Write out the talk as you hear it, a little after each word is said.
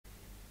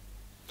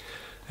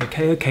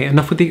Okay,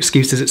 enough with the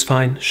excuses, it's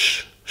fine.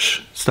 Shh,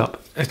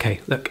 stop. Okay,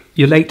 look,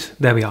 you're late,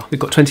 there we are. We've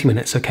got 20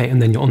 minutes, okay,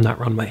 and then you're on that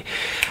runway.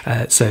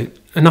 So,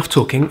 enough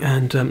talking,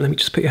 and let me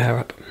just put your hair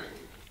up.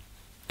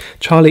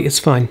 Charlie, it's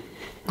fine.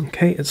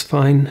 Okay, it's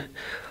fine.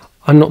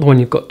 I'm not the one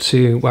you've got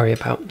to worry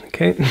about,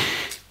 okay?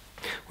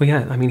 Well,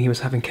 yeah, I mean, he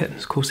was having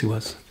kittens, of course he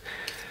was.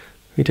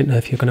 We didn't know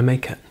if you were going to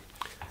make it.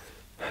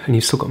 And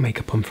you've still got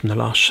makeup on from the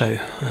last show.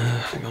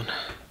 Hang on.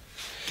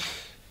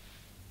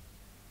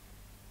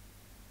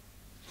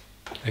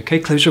 Okay,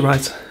 close your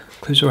eyes.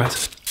 Close your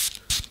eyes.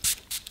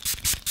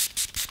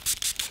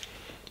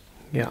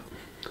 Yeah.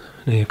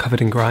 Now you're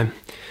covered in grime.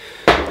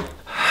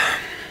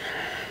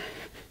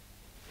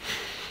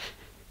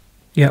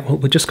 Yeah, well,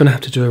 we're just going to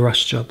have to do a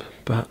rush job.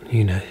 But,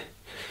 you know,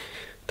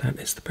 that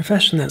is the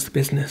profession, that's the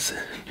business.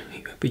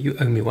 But you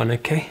owe me one,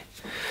 okay?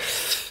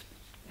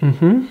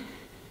 No,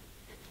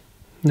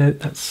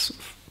 that's...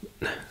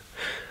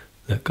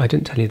 Look, I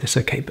didn't tell you this,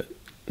 okay, but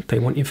they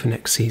want you for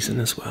next season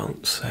as well,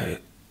 so...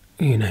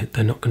 You know,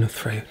 they're not going to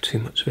throw too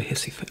much of a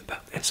hissy fit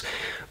about this.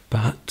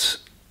 But,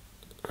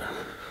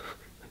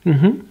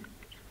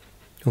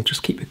 you'll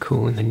just keep it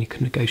cool and then you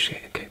can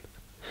negotiate, okay?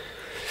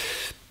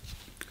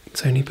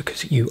 It's only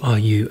because you are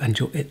you and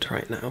you're it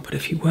right now, but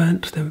if you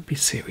weren't, there would be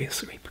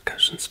serious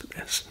repercussions for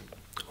this.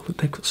 Although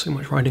they've got so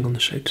much riding on the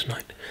show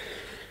tonight.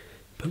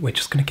 But we're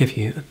just going to give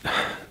you...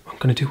 I'm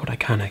going to do what I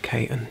can,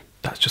 okay? And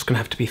that's just going to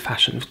have to be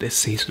fashioned this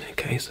season,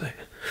 okay? So...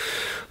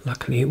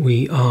 Luckily,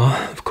 we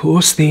are, of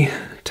course, the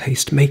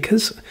taste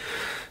makers,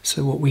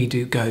 so what we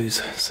do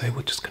goes, so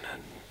we're just going to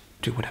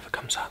do whatever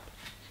comes up.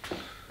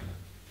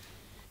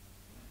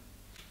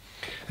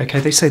 Okay,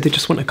 they say they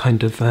just want a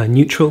kind of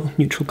neutral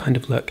kind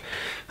of look,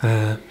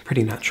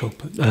 pretty natural,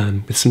 but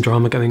with some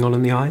drama going on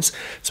in the eyes,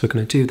 so we're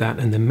going to do that,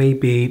 and then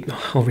maybe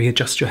I'll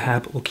readjust your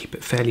hair, but we'll keep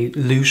it fairly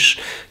loose,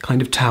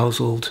 kind of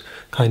tousled,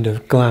 kind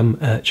of glam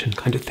urchin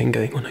kind of thing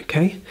going on,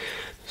 okay?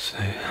 So,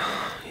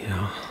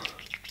 yeah...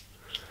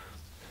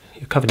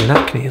 You're covered in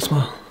acne as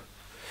well.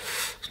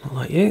 It's not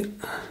like you.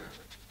 A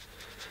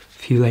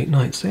few late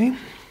nights, eh?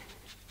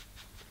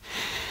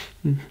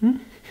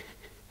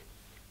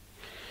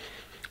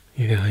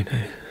 Yeah, I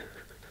know.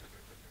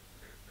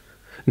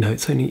 No,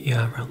 it's only,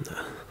 yeah, around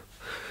there.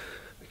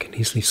 We can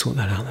easily sort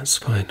that out, that's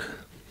fine.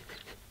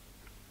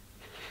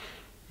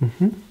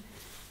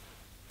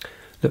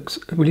 Look,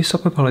 will you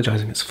stop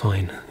apologising? It's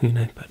fine, you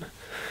know, but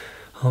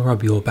I'll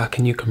rub your back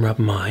and you can rub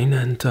mine,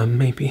 and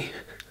maybe...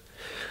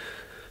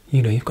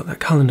 You know, you've got that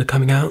calendar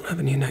coming out,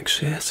 haven't you,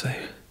 next year, so...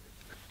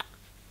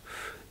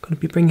 Gonna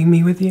be bringing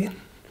me with you?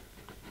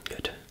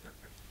 Good.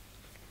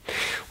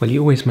 Well,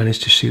 you always manage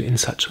to shoot in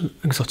such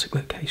exotic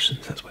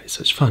locations, that's why it's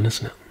such fun,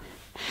 isn't it?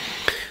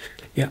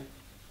 Yeah.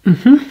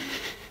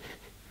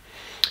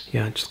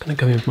 Yeah, I'm just gonna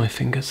go in with my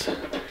fingers.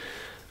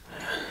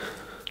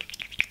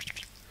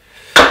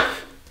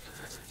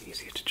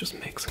 Easier to just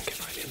mix and get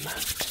right in there.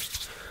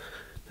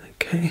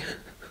 Okay.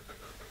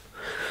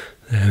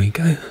 There we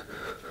go.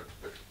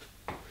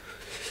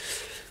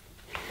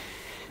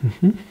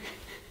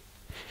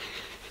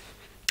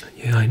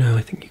 Yeah, I know,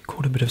 I think you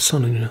caught a bit of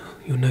sun on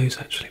your nose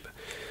actually, but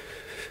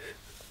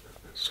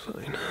that's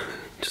fine.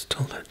 Just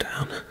hold that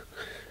down.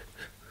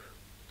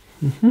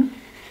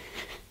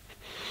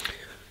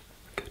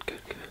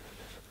 Good.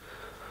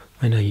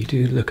 I know you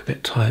do look a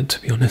bit tired,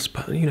 to be honest,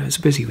 but you know, it's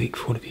a busy week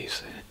for all of you,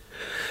 so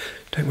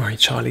don't worry,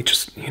 Charlie,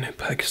 just, you know,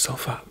 perk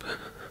yourself up.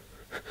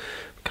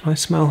 Can I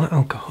smell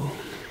alcohol?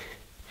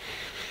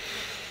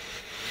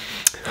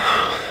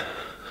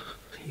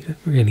 You don't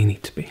really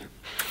need to be.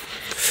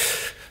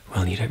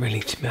 Well, you don't really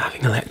need to be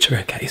having a lecture,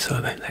 okay, so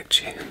I won't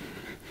lecture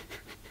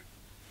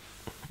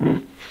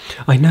you.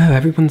 I know,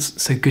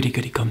 everyone's so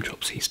goody-goody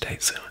gumdrops these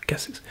days, so I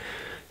guess it's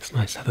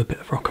nice to have a bit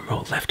of rock and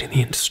roll left in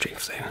the industry,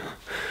 so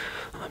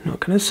I'm not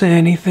going to say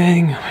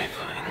anything. I'm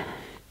fine.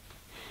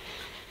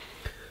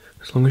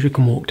 As long as you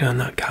can walk down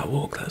that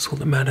catwalk, that's all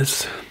that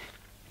matters.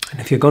 And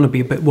if you're going to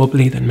be a bit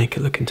wobbly, then make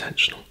it look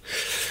intentional.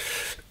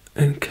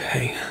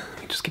 Okay,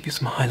 let me just give you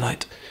some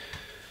highlight.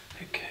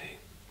 Okay.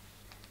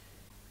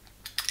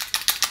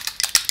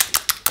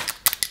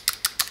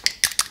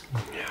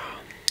 Yeah.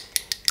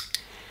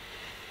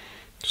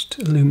 Just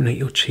to illuminate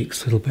your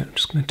cheeks a little bit, I'm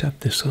just going to dab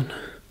this on.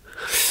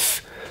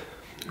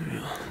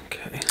 Yeah,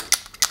 okay.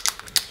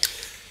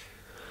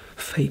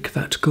 Fake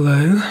that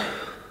glow.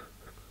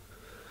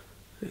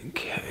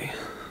 Okay.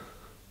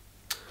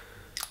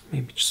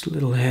 Maybe just a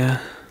little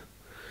hair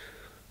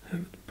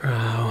over the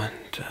brow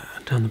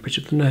and down the bridge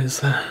of the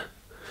nose there.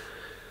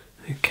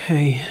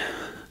 Okay.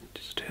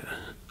 Just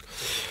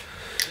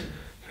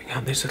bring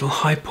out these little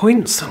high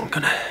points. I'm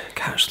going to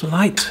catch the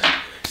light.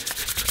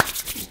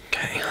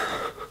 Okay.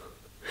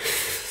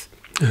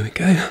 There we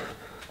go.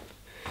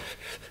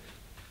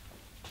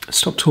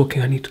 Stop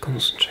talking, I need to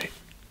concentrate.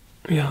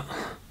 Yeah.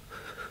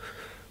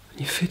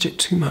 You fidget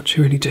too much,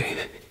 you really do.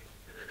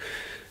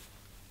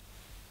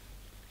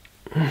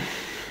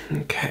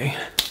 Okay.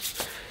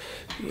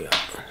 Yeah.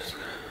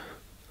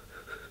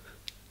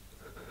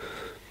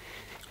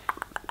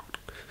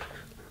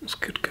 That's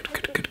good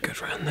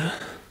around there.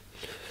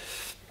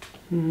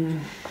 Yeah,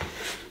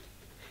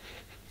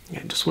 I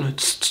just want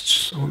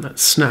that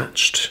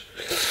snatched,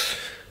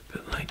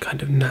 but like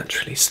kind of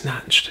naturally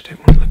snatched. I don't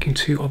want it looking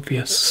too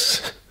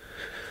obvious.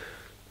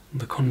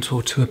 The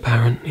contour too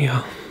apparent,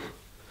 yeah.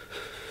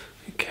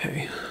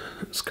 Okay,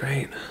 that's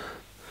great.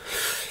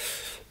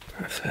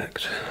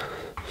 Perfect.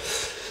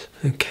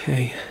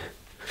 Okay,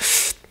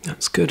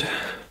 that's good.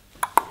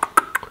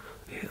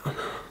 Yeah,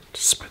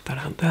 just spread that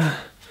out there.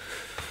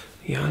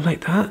 Yeah, I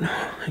like that.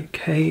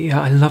 Okay,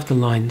 yeah, I love the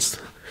lines.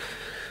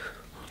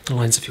 The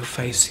lines of your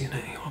face, you know,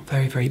 you are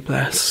very, very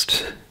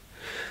blessed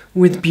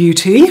with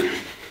beauty.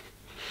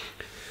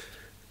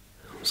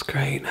 That's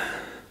great.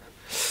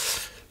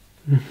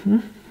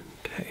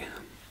 Okay.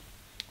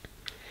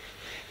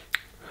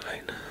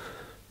 Right.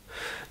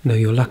 No,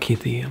 you're lucky.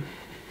 The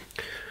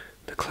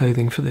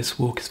clothing for this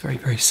walk is very,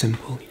 very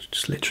simple. You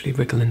just literally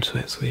wriggle into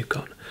it, so you've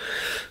got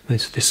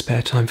most of this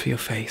spare time for your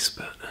face,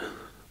 but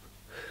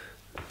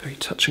very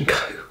touch and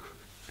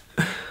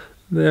go.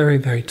 Very,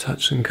 very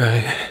touch and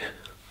go.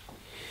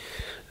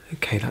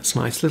 Okay, that's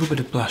nice. A little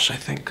bit of blush, I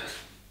think.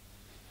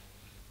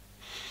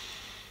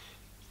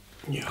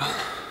 Yeah.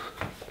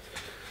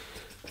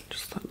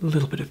 Just that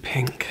little bit of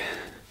pink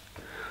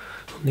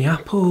on the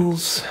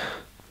apples.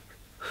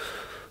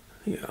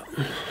 Yeah.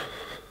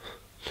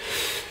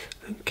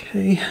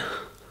 Okay.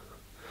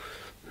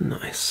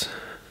 Nice.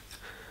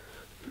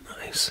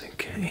 Nice,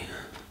 okay.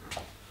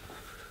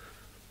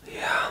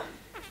 Yeah.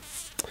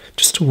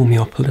 Just to warm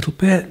you up a little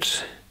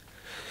bit.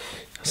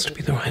 Has to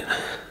be the right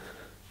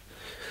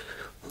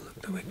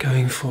look that we're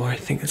going for. I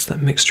think it's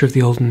that mixture of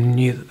the old and the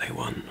new that they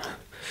want.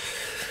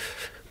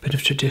 A bit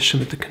of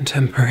tradition with the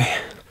contemporary.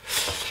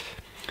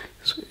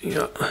 So,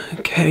 yeah,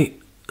 okay,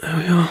 there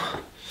we are.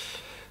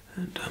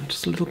 And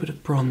just a little bit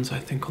of bronze, I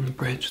think, on the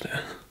bridge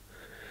there.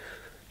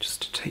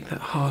 Just to take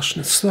that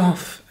harshness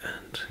off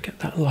and get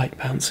that light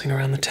bouncing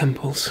around the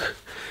temples.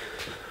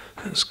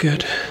 That's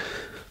good.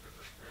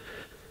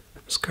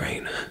 That's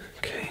great.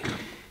 Okay.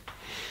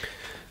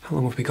 How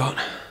long have we got?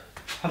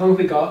 How long have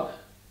we got?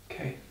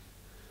 Okay.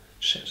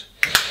 Shit.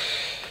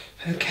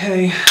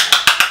 Okay.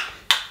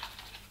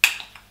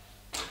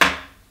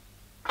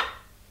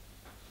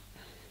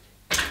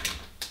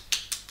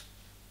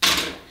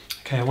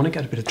 Okay, I want to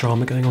get a bit of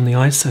drama going on the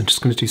eyes, so I'm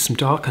just going to do some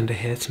dark under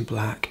here, some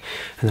black,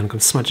 and then I'm going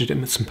to smudge it in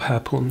with some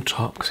purple on the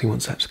top, because he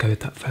wants that to go with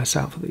that first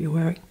outfit that you're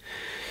wearing.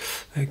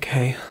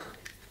 Okay.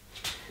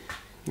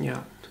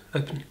 Yeah,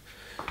 open.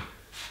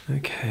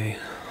 Okay.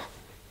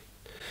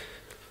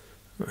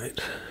 Right,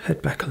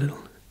 head back a little.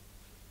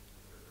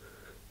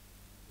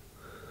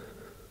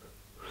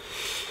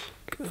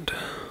 Good.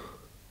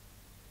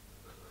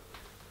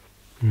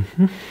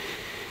 Okay.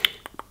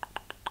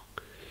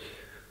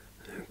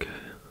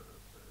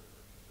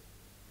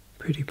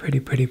 Pretty, pretty,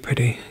 pretty,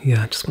 pretty.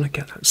 Yeah, I just want to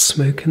get that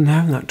smoke in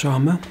there and that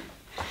drama.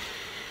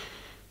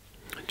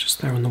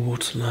 Just there on the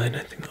waterline,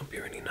 I think that'll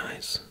be really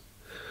nice.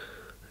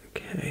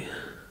 Okay.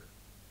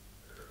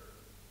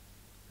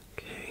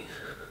 Okay.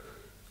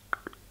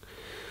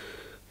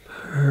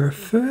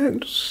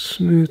 Perfect.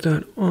 Smooth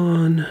that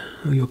on.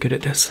 Oh, you're good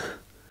at this.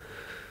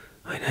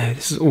 I know,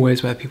 this is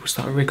always where people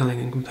start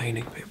wriggling and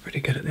complaining, but you're pretty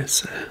good at this,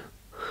 so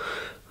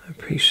I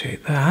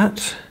appreciate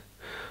that.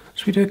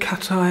 Should we do a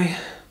cat eye?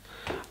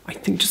 I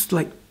think just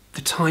like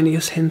the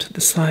tiniest hint at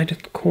the side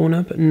of the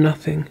corner, but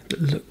nothing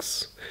that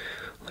looks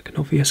like an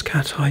obvious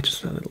cat eye,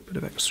 just a little bit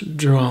of extra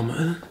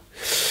drama.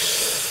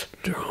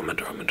 Drama,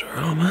 drama,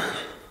 drama.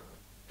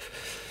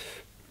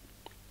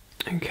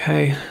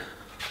 Okay.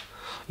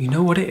 You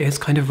know what it is,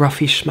 kind of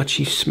roughy,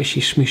 schmutchy,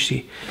 smishy,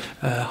 smooshy,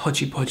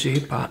 hodgy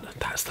podgy, but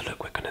that's the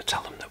look we're going to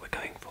tell them that we're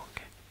going for.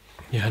 Okay.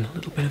 Yeah, and a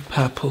little bit of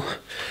purple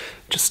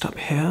just up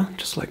here,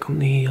 just like on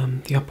the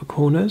upper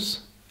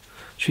corners.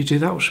 Should we do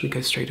that, or should we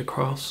go straight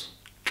across?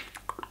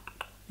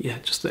 Yeah,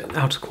 just the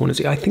outer corners.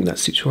 Yeah, I think that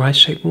suits your eye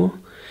shape more,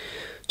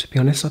 to be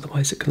honest,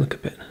 otherwise it can look a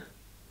bit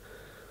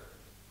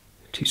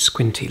too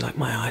squinty like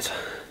my eyes.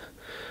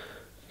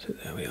 So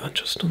there we are,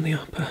 just on the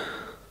upper.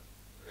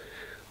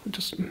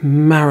 Just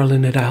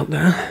marreling it out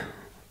there.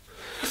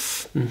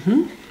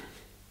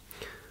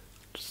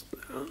 Just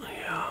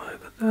yeah,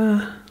 over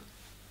there.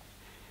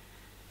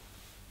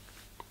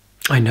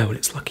 I know, well,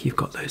 it's lucky you've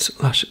got those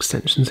lash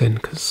extensions in,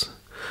 because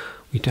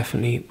we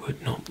definitely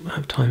would not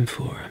have time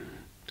for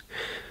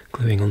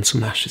gluing on some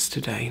lashes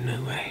today,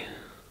 no way.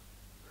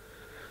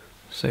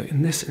 So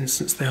in this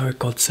instance they are a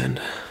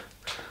godsend.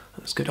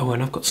 That's good. Oh,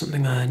 and I've got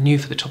something new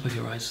for the top of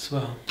your eyes as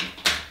well.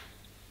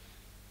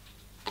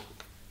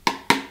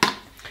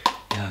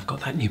 Yeah, I've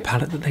got that new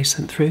palette that they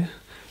sent through.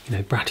 You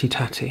know, Bratty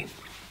Tatty.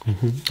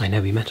 I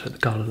know, we met her at the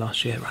gala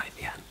last year, right?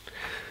 Yeah.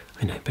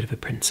 I know, a bit of a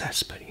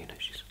princess, but you know,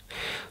 she's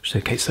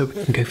okay. So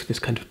we can go for this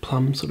kind of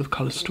plum sort of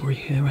colour story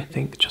here, I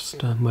think,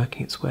 just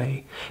working its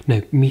way.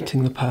 No,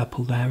 meeting the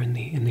purple there in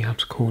the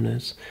outer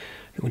corners.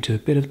 We'll do a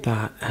bit of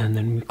that, and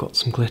then we've got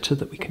some glitter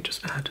that we can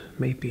just add,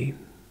 maybe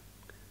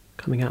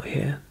coming out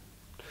here.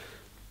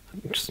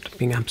 Just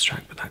being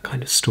abstract with that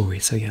kind of story.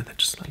 So yeah, that's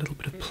just a little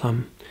bit of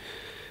plum.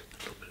 A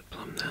little bit of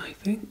plum there, I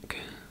think.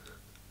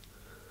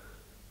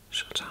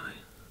 Shut eye.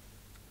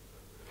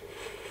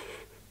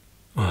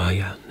 Oh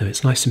yeah, no,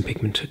 it's nice and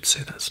pigmented,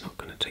 so that's not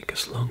going to take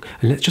us long.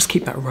 And let's just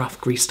keep that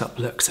rough, greased up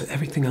look, so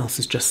everything else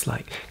is just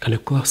like kind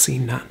of glossy,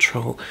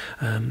 natural,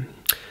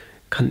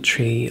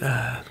 country,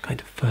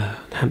 kind of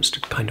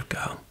Hampstead kind of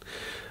girl.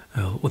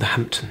 Or the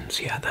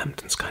Hamptons, yeah, the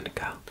Hamptons kind of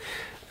girl.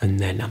 And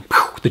then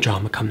the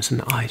drama comes in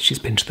the eyes. She's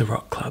been to the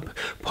rock club.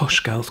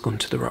 Posh girl's gone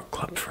to the rock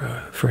club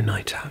for a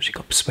night out. She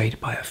got persuaded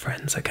by her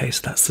friends. Okay,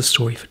 so that's the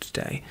story for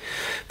today,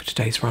 for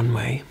today's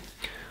runway.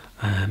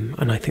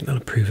 And I think they'll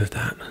approve of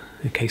that.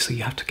 Okay, so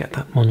you have to get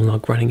that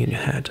monologue running in your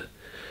head.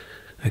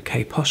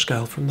 Okay, posh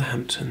girl from the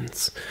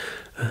Hamptons.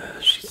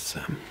 She's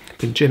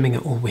been gymming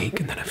it all week,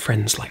 and then her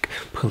friends like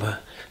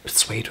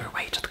persuade her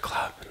away to the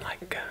club, and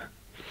like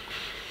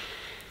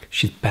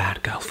she's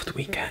bad girl for the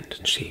weekend,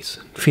 and she's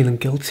feeling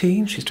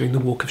guilty. She's doing the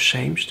walk of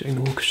shame. She's doing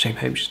the walk of shame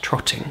home. She's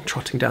trotting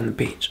down the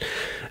beach,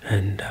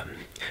 and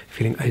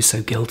feeling oh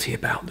so guilty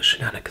about the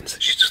shenanigans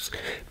that she's just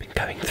been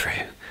going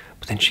through.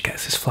 But then she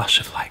gets this flush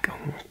of like, oh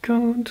my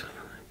god,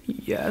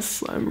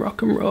 yes, I'm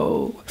rock and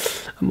roll,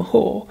 I'm a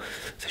whore.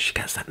 So she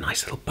gets that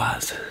nice little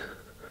buzz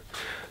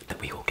that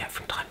we all get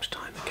from time to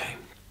time, okay?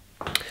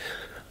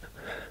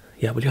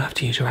 Yeah, well, you'll have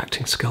to use your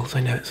acting skills. I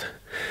know it's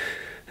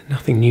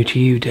nothing new to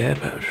you, dear,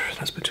 but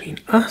that's between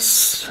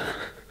us.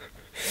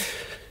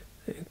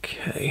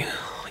 Okay,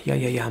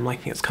 yeah, I'm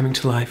liking it. It's coming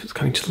to life, it's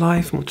coming to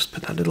life, and we'll just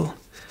put that little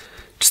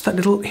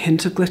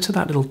hint of glitter,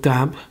 that little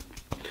dab,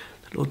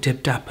 that little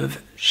dib-dab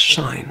of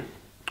shine.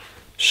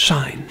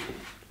 Shine.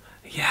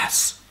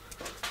 Yes.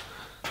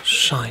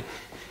 Shine.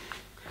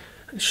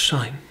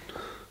 Shine.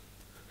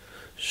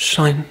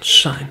 Shine,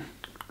 shine.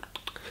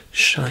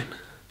 Shine.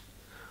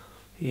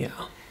 Yeah.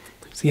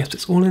 So yes,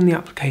 it's all in the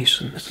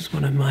application. This is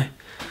one of my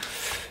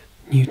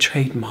new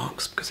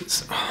trademarks because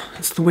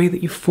it's the way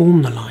that you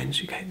form the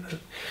lines. You get the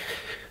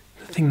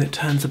thing that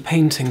turns a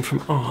painting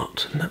from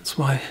art, and that's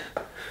why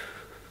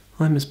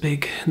I'm as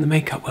big in the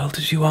makeup world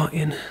as you are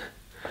in the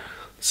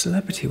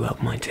celebrity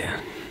world, my dear.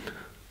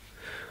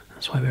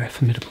 That's why we're a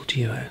formidable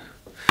duo.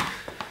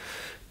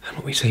 And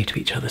what we say to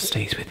each other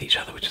stays with each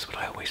other, which is what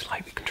I always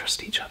like. We can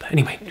trust each other.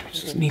 Anyway, we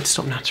just need to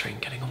stop nattering,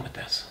 getting on with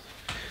this.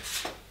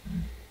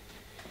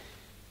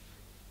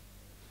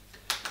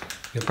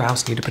 Your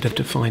brows need a bit of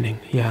defining,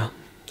 yeah.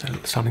 They're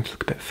starting to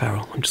look a bit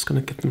feral. I'm just going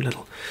to give them a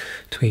little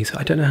tweeze.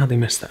 I don't know how they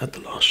missed that at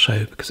the last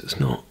show because it's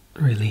not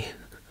really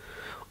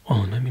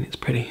on. I mean, it's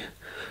pretty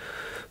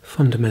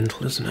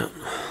fundamental, isn't it?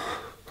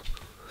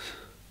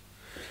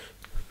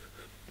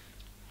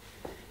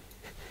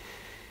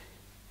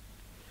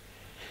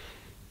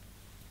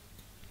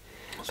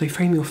 So you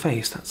frame your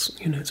face, that's,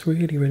 you know, it's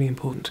really, really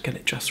important to get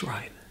it just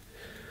right.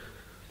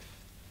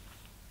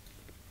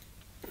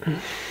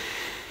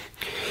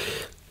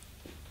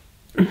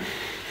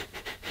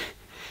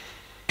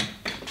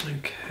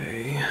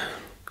 Okay.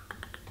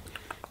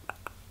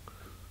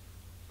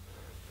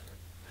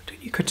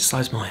 Don't you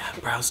criticise my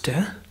eyebrows,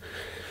 dear?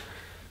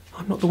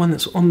 I'm not the one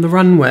that's on the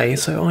runway,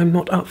 so I'm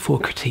not up for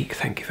critique,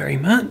 thank you very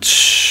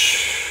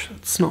much.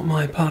 That's not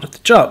my part of the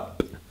job.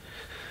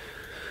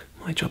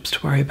 My job's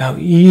to worry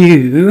about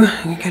you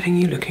and getting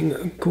you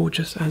looking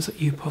gorgeous as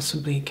you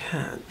possibly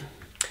can.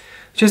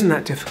 Which isn't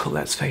that difficult,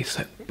 let's face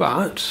it,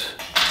 but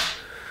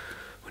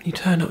when you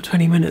turn up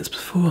 20 minutes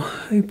before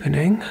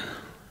opening,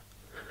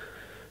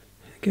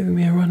 you're giving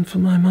me a run for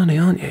my money,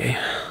 aren't you?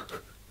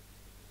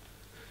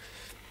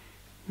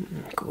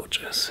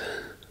 Gorgeous.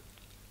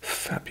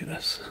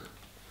 Fabulous.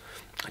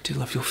 I do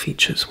love your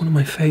features, one of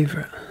my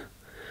favourite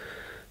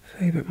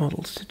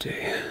models to do.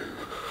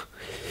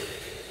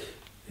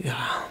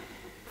 Yeah.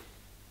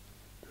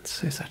 It's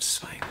so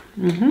satisfying.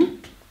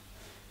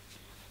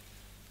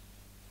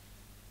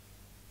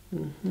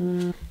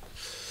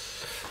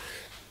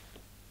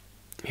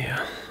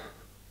 Yeah.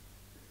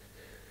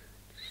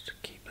 Just to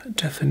keep that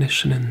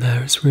definition in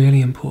there, it's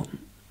really important.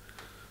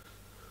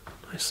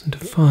 Nice and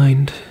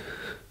defined.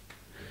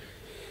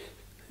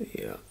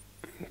 Yeah.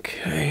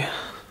 Okay.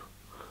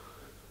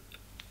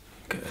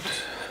 Good.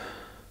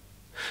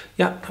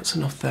 Yeah, that's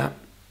enough there.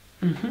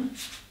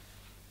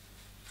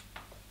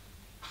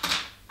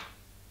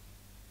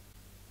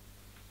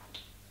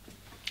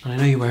 I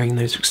know you're wearing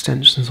those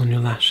extensions on your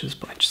lashes,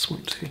 but I just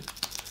want to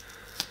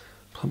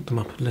plump them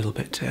up a little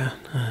bit here.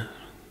 A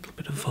little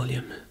bit of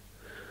volume.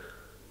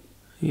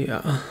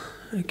 Yeah,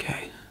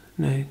 okay.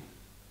 No.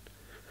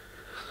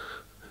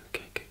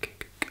 Okay.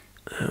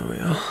 There we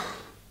are.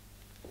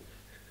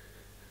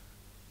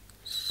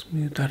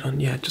 Smooth that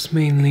on, yeah, just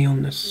mainly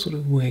on this sort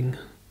of wing.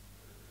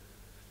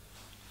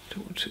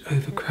 Don't want to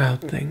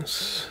overcrowd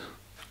things.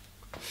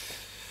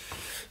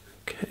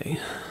 Okay.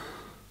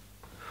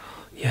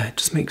 Yeah, it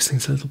just makes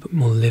things a little bit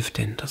more lived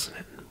in, doesn't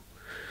it?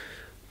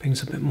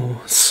 Brings a bit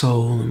more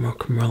soul and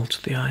rock and roll to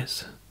the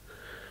eyes.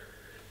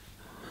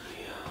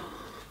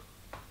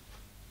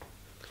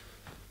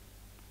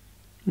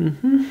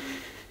 Yeah.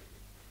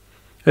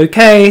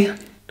 Okay.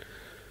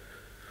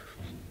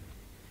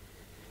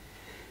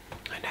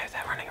 I know,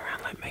 they're running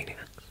around like maniacs.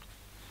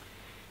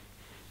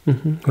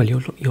 Well,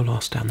 you're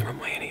last down the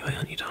runway anyway,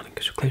 aren't you, darling?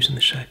 Because you're closing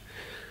the show.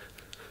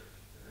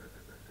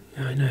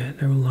 Yeah, I know,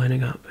 they're all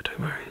lining up, but don't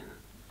worry.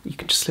 You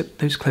can just slip,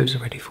 those clothes are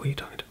ready for you,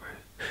 don't worry.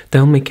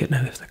 They'll make it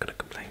know if they're going to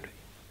complain.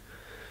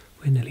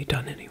 We're nearly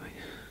done anyway.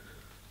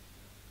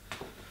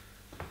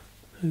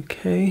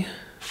 Okay,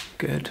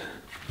 good.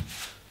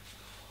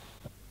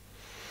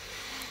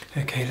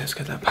 Okay, let's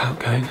get that pout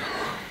going.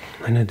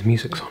 I know the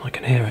music's on, I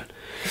can hear it.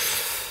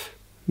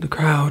 The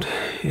crowd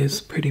is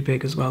pretty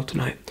big as well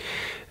tonight.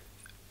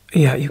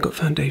 Yeah, you've got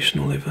foundation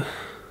all over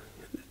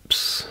your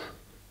lips.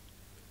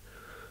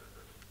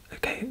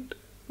 Okay,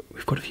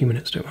 we've got a few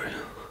minutes, don't worry.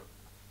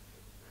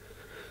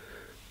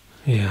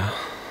 Yeah.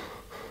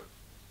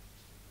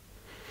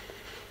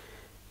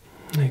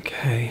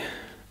 Okay.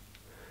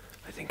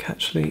 I think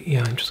actually,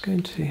 yeah, I'm just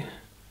going to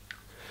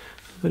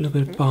have a little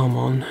bit of balm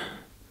on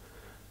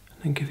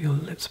and then give your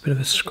lips a bit of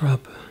a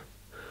scrub.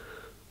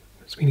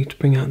 Because we need to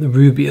bring out the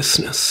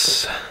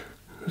rubiousness.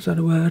 Is that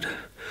a word?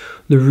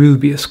 The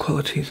rubious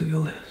qualities of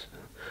your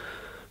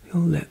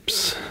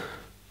lips.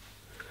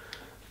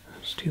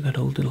 Let's do that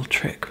old little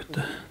trick with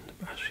the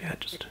brush. Yeah,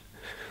 just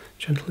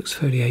gentle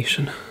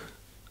exfoliation.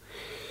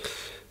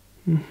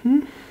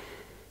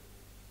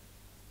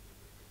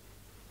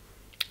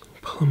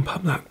 Plump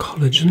up that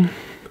collagen.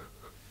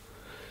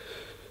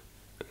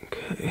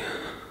 Okay.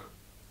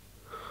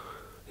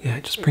 Yeah,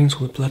 it just brings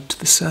all the blood to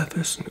the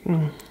surface.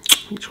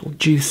 It's all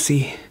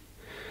juicy.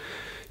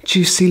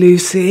 Juicy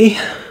Lucy.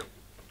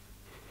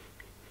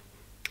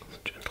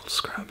 Gentle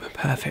scrub.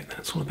 Perfect.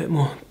 That's all a bit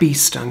more bee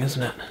stung,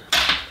 isn't it?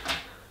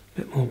 A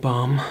bit more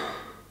balm.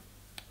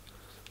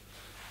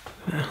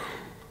 Yeah.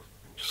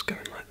 Just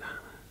going like that.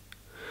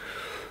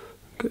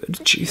 Good.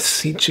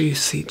 Juicy,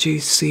 juicy,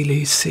 juicy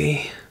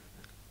Lucy.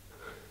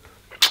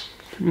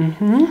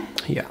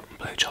 Yeah,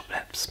 blowjob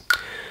lips.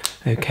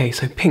 Okay,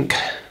 so pink.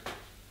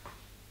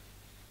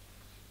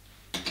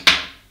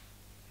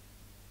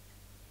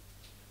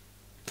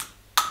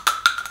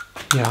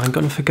 Yeah, I'm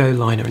going to forgo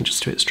liner and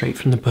just do it straight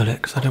from the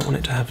bullet because I don't want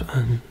it to have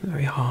a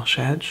very harsh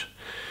edge.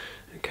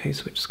 Okay,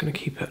 so we're just going to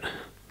keep it.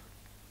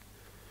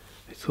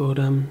 I thought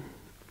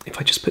if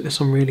I just put this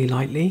on really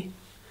lightly,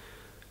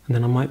 and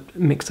then I might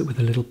mix it with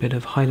a little bit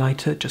of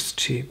highlighter just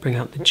to bring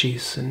out the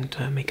juice and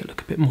make it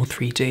look a bit more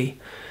 3D.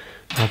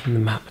 Rather than the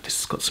matte, but this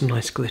has got some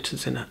nice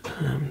glitters in it,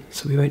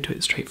 so we won't do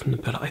it straight from the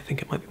bullet. I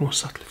think it might be more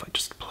subtle if I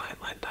just apply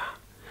it like that,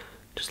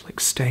 just like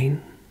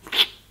stain.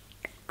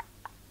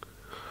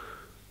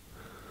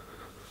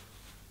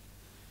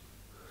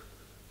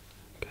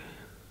 Okay.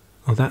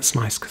 Oh, that's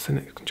nice because then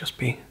it can just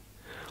be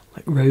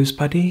like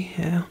rosebuddy,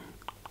 yeah.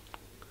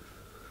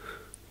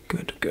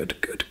 Good, good,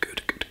 good,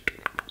 good, good, good,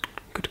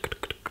 good, good,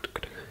 good,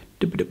 good.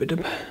 Dib dib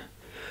dib,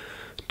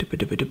 dib dib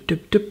dib dib dib,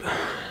 dib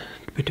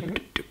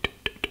dib dib.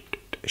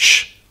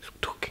 Shh, stop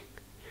talking.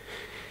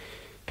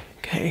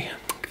 Okay,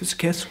 give us a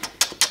kiss.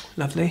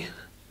 Lovely.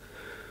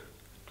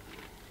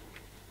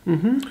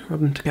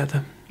 Rub them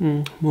together.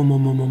 More.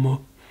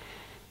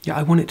 Yeah,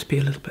 I want it to be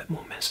a little bit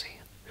more messy.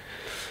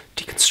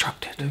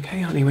 Deconstructed,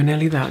 okay, honey, we're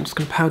nearly there. I'm just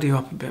going to powder you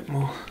up a bit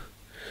more.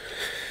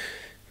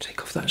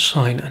 Take off that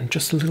shine and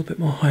just a little bit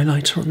more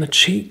highlighter on the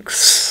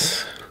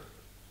cheeks.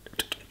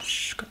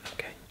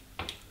 Okay.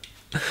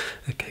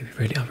 Okay, I've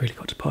really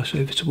got to pass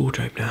over to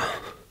wardrobe now.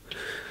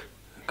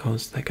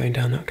 Because they're going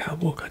down that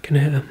catwalk, I can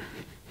hear them.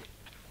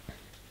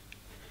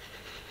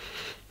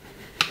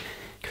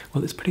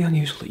 Well, it's pretty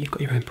unusual that you've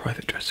got your own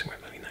private dressing room.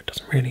 I mean, that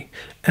doesn't really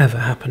ever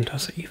happen,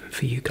 does it, even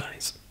for you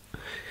guys,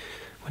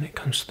 when it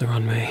comes to the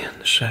runway and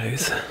the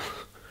shows.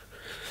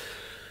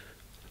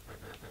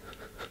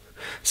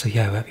 So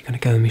yeah, where are we going to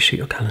go? Let me shoot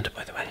your calendar,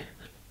 by the way.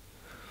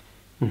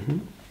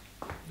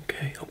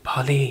 Okay, oh,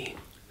 Bali.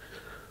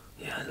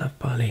 Yeah, I love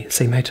Bali.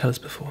 Same hotel as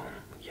before.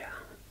 Yeah.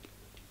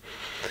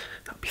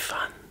 That'll be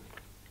fun.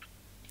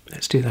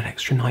 Let's do that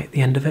extra night at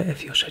the end of it,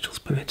 if your schedule's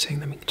permitting,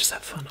 then we can just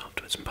have fun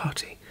afterwards and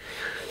party.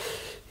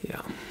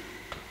 Yeah.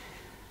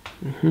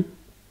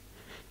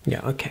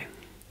 Yeah, okay.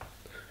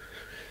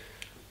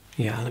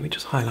 Yeah, let me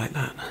just highlight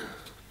that.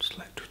 Just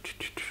like,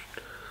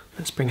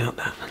 let's bring out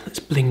that. Let's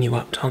bling you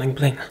up, darling,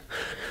 bling.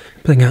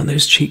 Bling out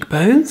those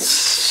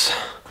cheekbones.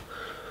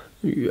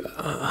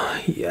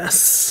 Yeah,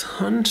 yes,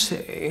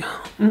 hunty.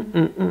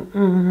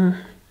 Oh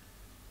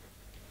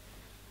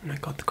my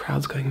god, the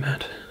crowd's going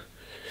mad.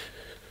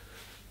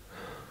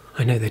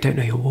 I know, they don't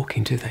know you're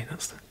walking, do they?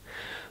 That's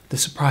the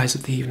surprise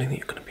of the evening, that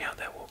you're going to be out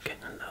there walking.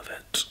 I love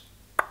it.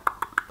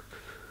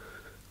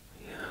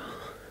 Yeah.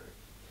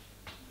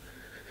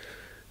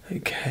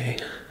 Okay,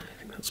 I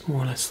think that's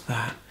more or less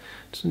that.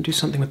 Just gonna do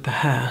something with the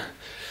hair.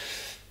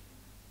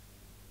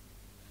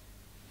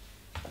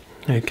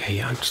 Okay,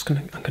 yeah, I'm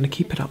gonna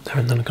keep it up there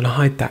and then I'm gonna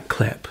hide that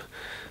clip.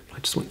 I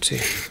just want to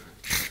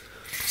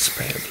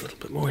spray it a little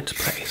bit more into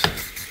place.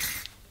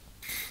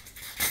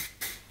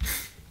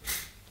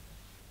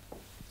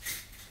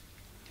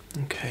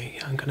 Okay,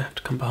 I'm gonna have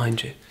to come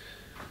behind you.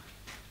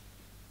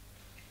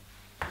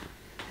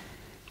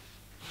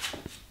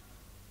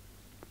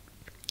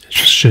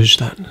 Just zhuzh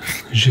that.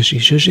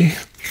 Zhuzhy.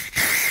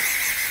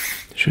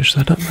 Zhuzh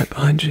that up right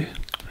behind you.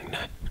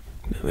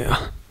 There we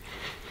are.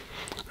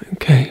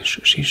 Okay,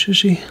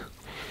 zhuzhy.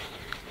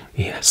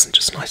 Yes, and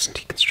just nice and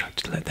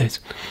deconstructed. Let those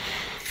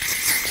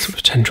sort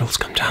of tendrils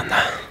come down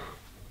there.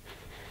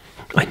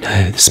 I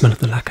know, the smell of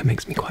the lacquer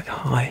makes me quite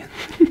high.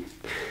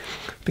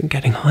 Been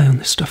getting high on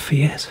this stuff for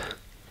years.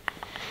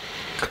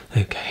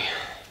 Okay.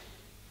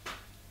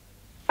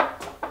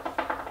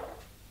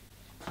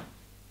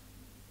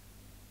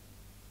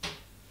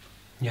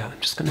 Yeah, I'm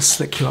just going to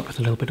slick you up with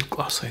a little bit of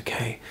gloss,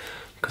 okay?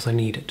 Because I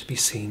need it to be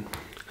seen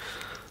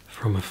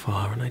from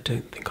afar, and I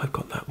don't think I've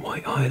got that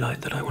white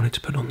highlight that I wanted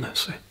to put on there,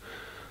 so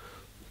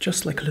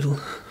just like a little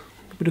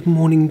bit of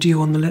morning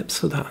dew on the lips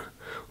for that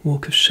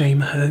walk of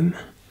shame home.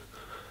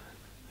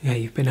 Yeah,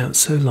 you've been out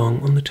so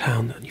long on the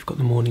town that you've got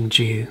the morning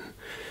dew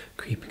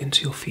creeping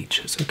into your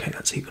features. Okay,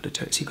 that's how you've got to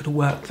do it. So you've got to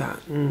work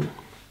that.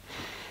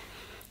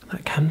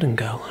 That Camden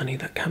girl, honey,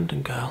 that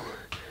Camden girl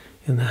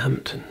in the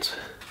Hamptons.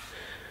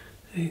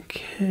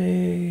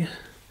 Okay,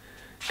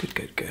 good,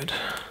 good, good.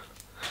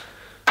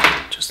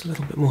 Just a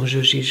little bit more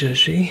zhuzhy,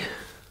 zhuzhy.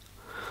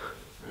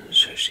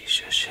 Zhuzhy,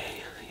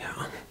 zhuzhy,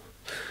 yeah.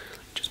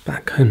 Just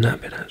back home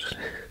that bit,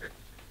 actually.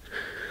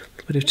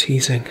 A bit of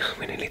teasing.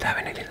 We're nearly there,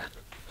 we're nearly there.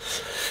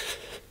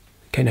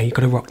 Okay, now you've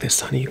got to rock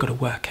this, honey. You've got to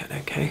work it,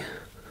 okay?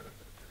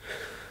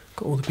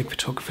 Got all the big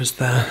photographers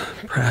there,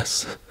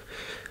 press,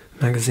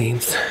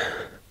 magazines.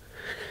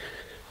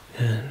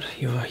 And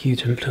you're a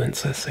huge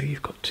influencer, so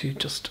you've got to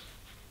just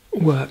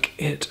work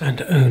it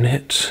and own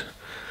it.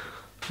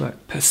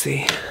 Work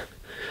pussy.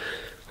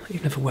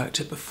 You've never worked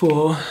it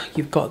before.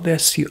 You've got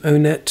this, you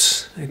own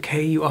it.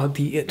 Okay, you are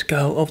the it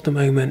girl of the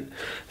moment.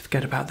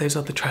 Forget about those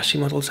other trashy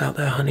models out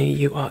there, honey.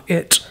 You are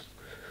it.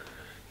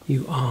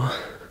 You are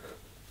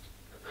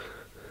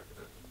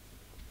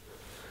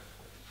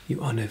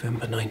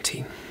November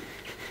 19.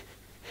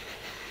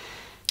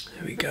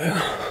 There we go.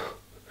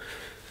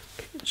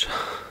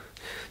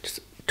 Just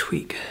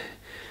tweak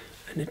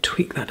and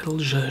tweak that little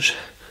zhuzh.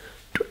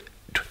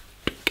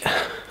 Tweak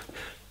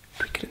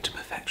it into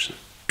perfection.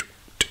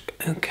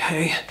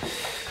 Okay.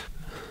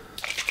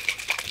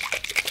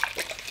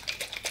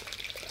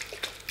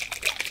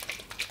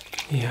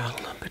 Yeah,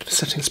 a bit of a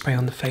setting spray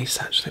on the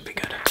face actually would be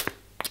good.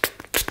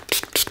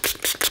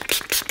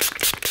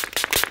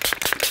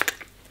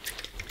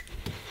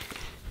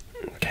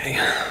 Okay,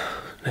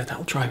 no,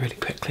 that'll dry really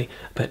quickly,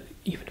 but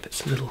even if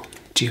it's a little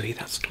dewy,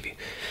 that's give you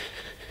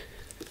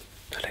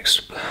that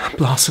extra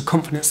blast of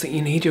confidence that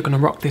you need. You're going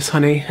to rock this,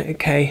 honey,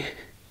 okay?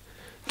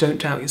 Don't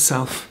doubt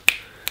yourself.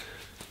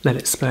 Let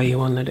it spur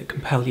you on, let it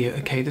compel you.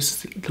 Okay,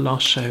 this is the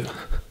last show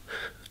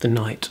of the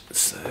night,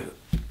 so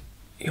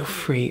you're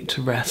free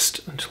to rest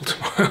until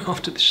tomorrow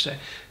after the show.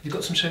 You've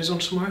got some shows on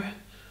tomorrow?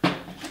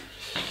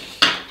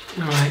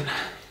 Alright.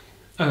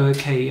 Oh,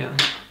 okay, yeah.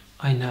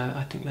 I know,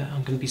 I think that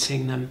I'm going to be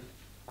seeing them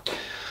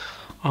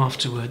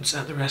afterwards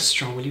at the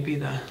restaurant. Will you be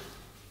there?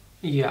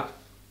 Yeah.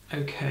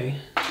 Okay.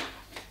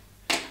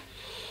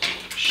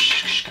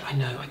 Shh, I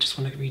know, I just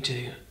want to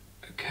redo.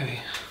 Okay.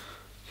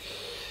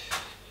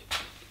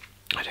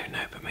 I don't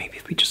know, but maybe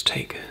if we just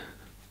take a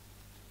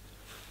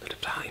bit of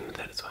time with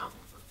that as well.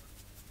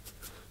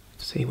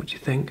 See what you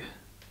think.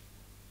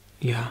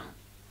 Yeah.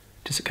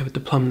 Does it go with the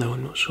plum though?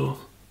 I'm not sure.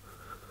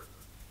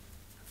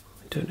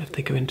 I don't know if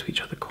they go into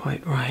each other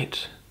quite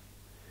right.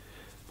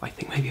 But I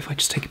think maybe if I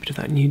just take a bit of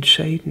that nude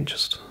shade and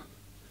just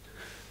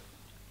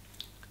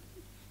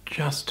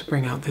to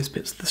bring out those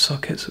bits of the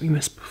sockets that we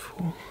missed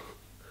before.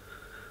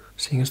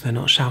 Seeing as they're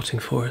not shouting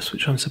for us,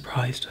 which I'm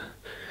surprised.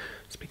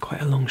 It's been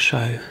quite a long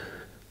show.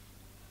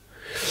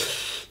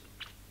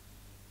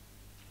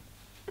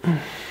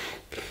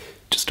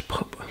 Just a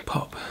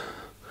pop.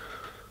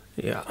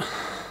 Yeah.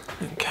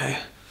 Okay.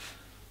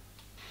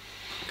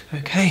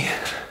 Okay.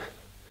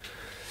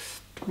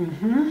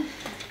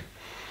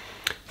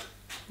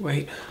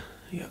 Wait.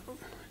 Yeah.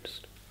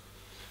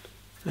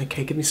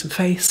 Okay, give me some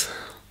face.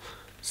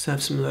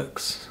 Serve some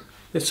looks.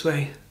 This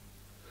way.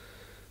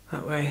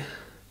 That way.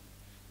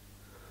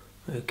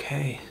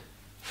 Okay.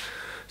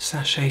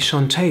 Sachet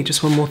Chanté,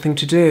 just one more thing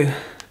to do.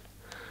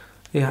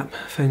 Yeah,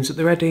 phone's at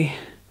the ready.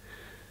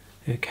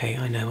 Okay,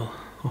 I know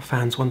our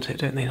fans want it,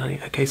 don't they, honey?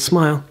 Okay,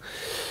 smile.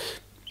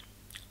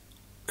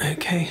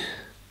 Okay.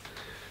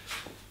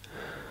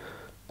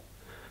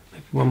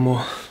 Maybe one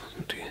more.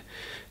 I'm too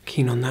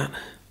keen on that.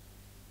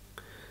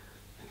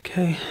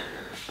 Okay.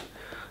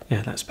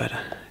 Yeah, that's better.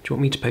 Do you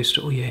want me to post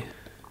it or you?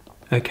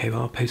 Okay,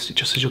 well, I'll post it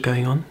just as you're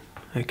going on.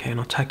 Okay, and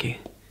I'll tag you.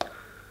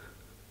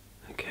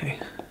 Okay.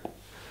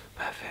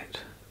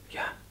 Perfect.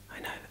 Yeah, I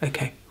know.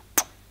 Okay.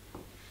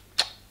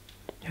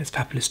 Yeah, it's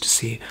fabulous to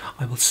see you.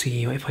 I will see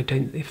you if I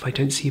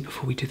don't see you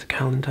before we do the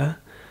calendar.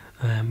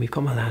 We've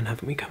got Milan,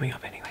 haven't we, coming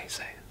up anyway?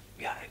 So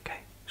yeah,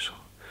 okay, sure.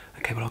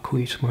 Okay, well I'll call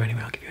you tomorrow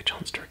anyway. I'll give you a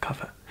chance to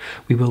recover.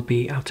 We will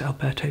be out at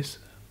Alberto's.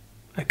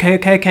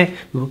 Okay.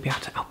 We will be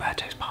out at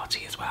Alberto's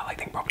party as well. I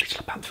think probably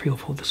till about 3 or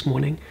 4 this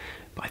morning.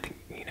 But I think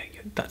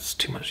that's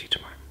too much for you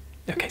tomorrow.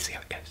 Okay, see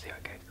how it goes.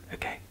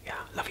 Okay, yeah,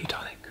 love you,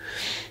 darling.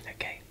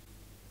 Okay.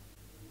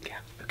 Yeah.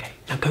 Okay.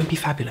 Now go and be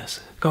fabulous.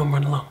 Go and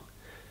run along.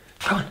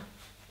 Come on.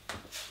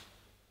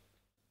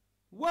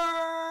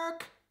 Word!